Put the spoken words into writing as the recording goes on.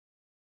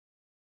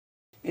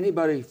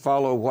Anybody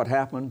follow what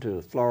happened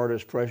to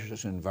Florida's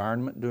precious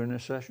environment during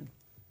this session?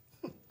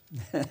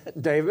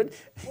 David?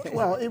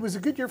 Well, it was a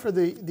good year for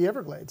the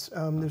Everglades.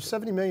 There's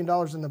 $70 million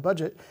in the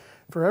budget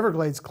for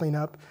Everglades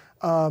cleanup.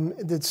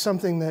 That's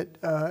something that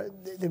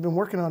they've been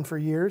working on for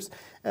years.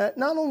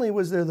 Not only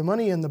was there the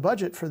money in the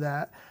budget for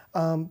that,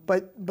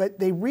 but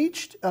they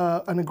reached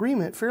an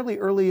agreement fairly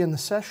early in the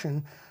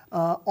session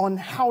on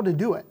how to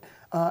do it.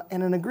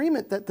 And an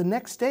agreement that the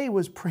next day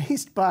was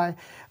praised by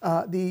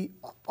the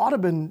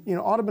Audubon,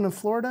 Audubon of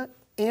Florida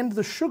and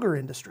the sugar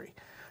industry.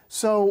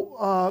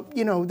 So,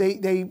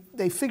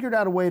 they figured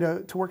out a way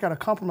to work out a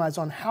compromise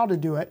on how to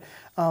do it.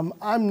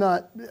 I'm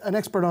not an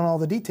expert on all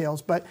the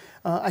details, but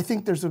I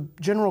think there's a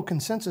general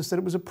consensus that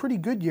it was a pretty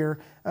good year,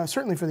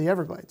 certainly for the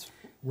Everglades.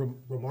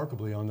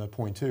 Remarkably on that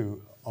point,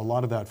 too, a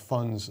lot of that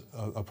funds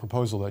a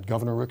proposal that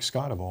Governor Rick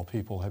Scott, of all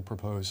people, had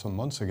proposed some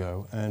months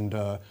ago.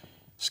 And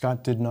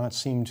Scott did not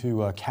seem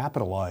to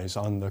capitalize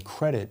on the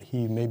credit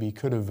he maybe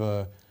could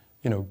have,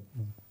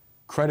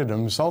 credited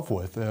himself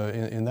with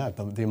in that.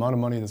 The amount of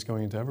money that's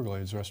going into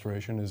Everglades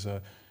restoration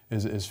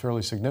is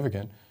fairly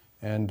significant.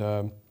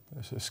 And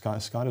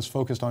Scott is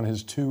focused on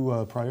his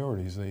two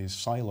priorities. He's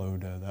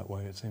siloed that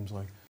way, it seems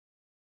like.